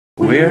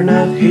We're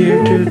not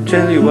here to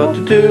tell you what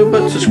to do,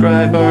 but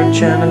subscribe our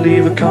channel,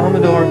 leave a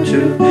comment or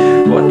two.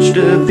 Watch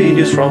the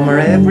videos from our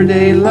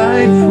everyday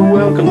life.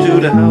 Welcome to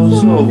the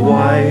House of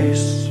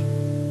Wise.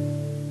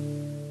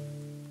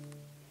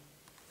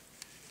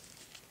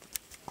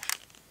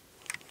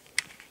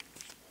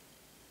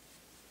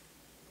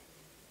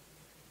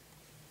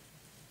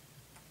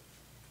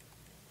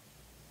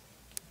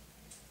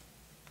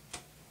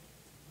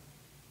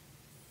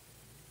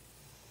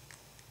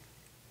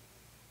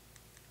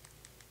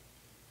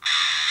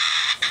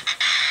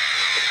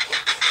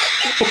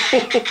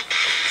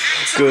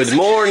 Good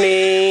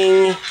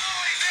morning!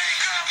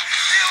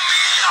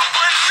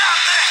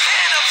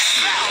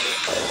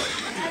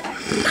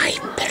 My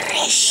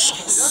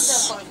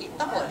precious!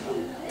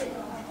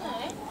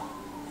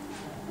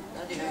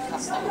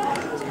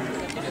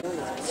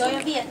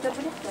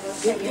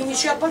 Vill ni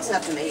köpa en sån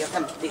här för mig?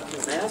 50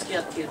 kronor. Jag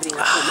ska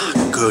tillbringa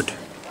Good.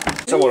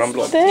 Så var den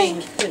blå.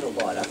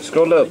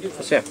 Scrolla upp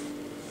och se.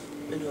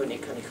 Men hörni,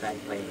 kan ni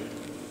skärpa er?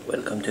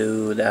 Welcome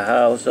to the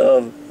House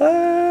of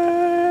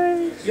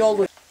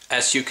Wise.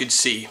 As you could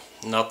see,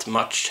 not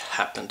much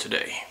happened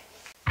today.